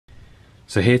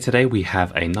So here today we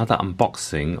have another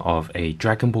unboxing of a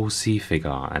Dragon Ball Z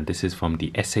figure, and this is from the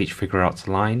SH Figuarts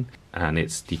line, and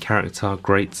it's the character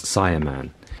Great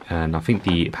Saiyaman. And I think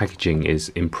the packaging is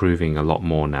improving a lot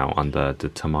more now under the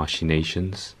Tamashi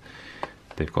Nations.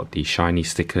 They've got the shiny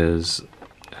stickers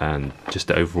and just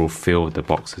the overall feel of the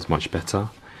box is much better.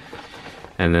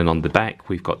 And then on the back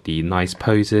we've got the nice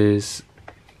poses,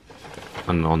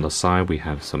 and on the side we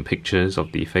have some pictures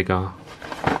of the figure.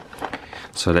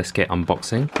 So let's get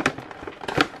unboxing.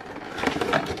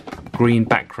 Green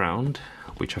background,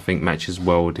 which I think matches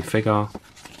well with the figure.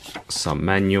 Some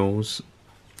manuals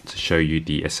to show you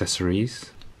the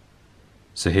accessories.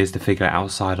 So here's the figure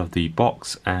outside of the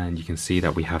box, and you can see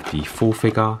that we have the full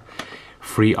figure,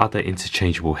 3 other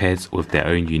interchangeable heads with their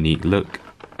own unique look.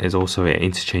 There's also an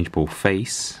interchangeable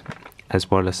face, as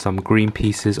well as some green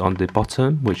pieces on the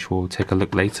bottom, which we'll take a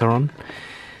look later on.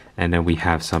 And then we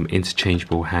have some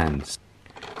interchangeable hands.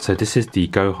 So this is the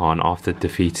Gohan after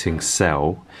defeating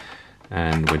Cell,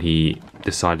 and when he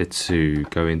decided to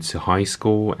go into high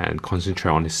school and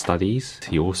concentrate on his studies,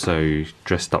 he also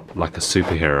dressed up like a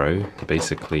superhero to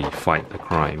basically fight the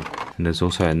crime. And there's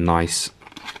also a nice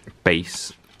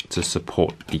base to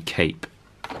support the cape,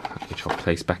 which I'll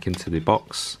place back into the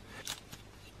box.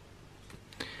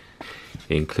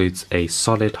 It includes a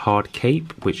solid hard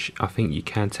cape, which I think you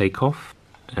can take off.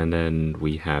 And then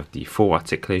we have the full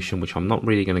articulation, which I'm not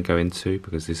really going to go into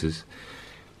because this is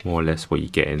more or less what you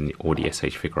get in all the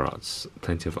SH Figuarts.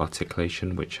 Plenty of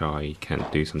articulation, which I can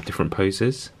do some different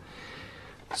poses.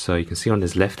 So you can see on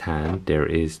his left hand there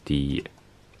is the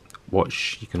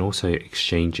watch. You can also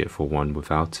exchange it for one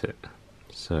without it.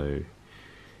 So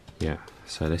yeah,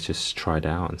 so let's just try it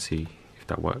out and see if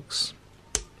that works.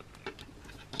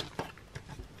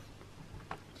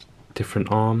 Different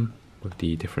arm with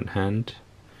the different hand.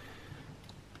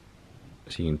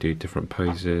 So you can do different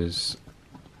poses,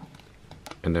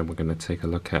 and then we're going to take a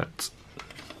look at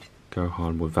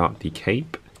Gohan without the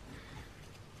cape,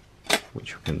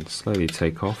 which we can slowly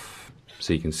take off.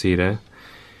 So you can see there,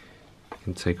 you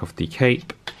can take off the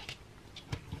cape.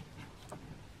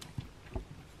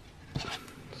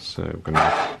 So we're going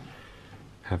to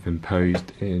have him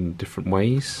posed in different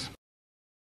ways.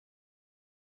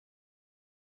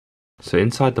 So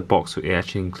inside the box it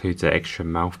actually includes an extra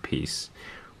mouthpiece,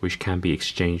 which can be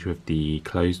exchanged with the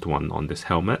closed one on this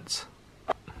helmet.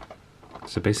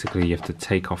 So basically you have to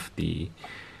take off the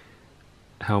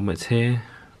helmet here,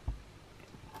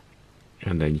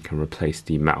 and then you can replace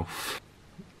the mouth.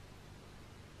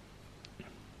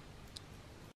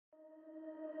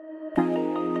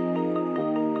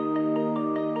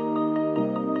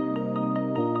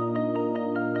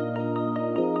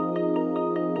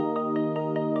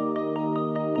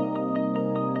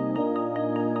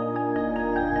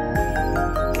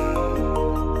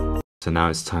 So now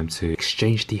it's time to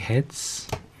exchange the heads.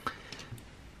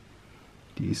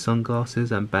 The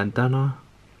sunglasses and bandana.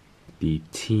 The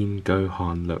Teen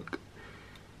Gohan look.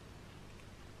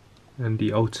 And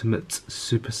the ultimate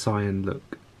Super Saiyan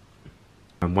look.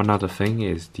 And one other thing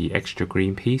is the extra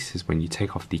green piece is when you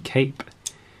take off the cape.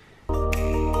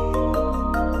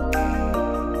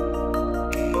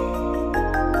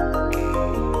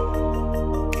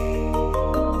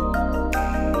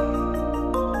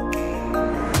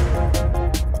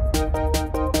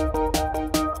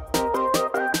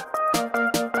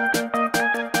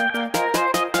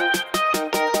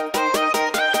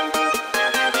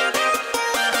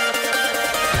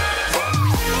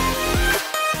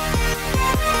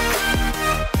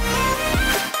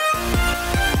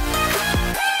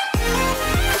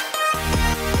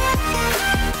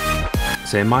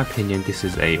 So in my opinion, this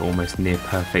is a almost near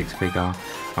perfect figure.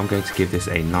 I'm going to give this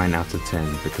a 9 out of 10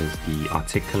 because the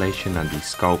articulation and the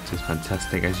sculpt is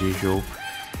fantastic as usual.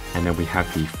 And then we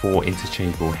have the 4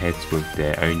 interchangeable heads with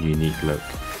their own unique look,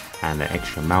 and the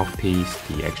extra mouthpiece,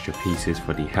 the extra pieces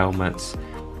for the helmets.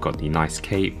 We've got the nice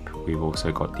cape. We've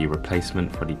also got the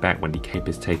replacement for the back when the cape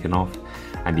is taken off.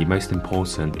 And the most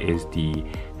important is the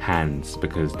hands,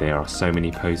 because there are so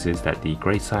many poses that the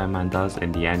Great Saiyaman does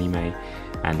in the anime,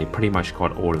 and they pretty much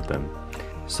got all of them.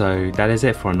 So that is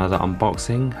it for another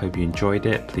unboxing. Hope you enjoyed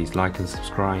it. Please like and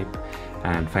subscribe,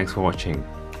 and thanks for watching.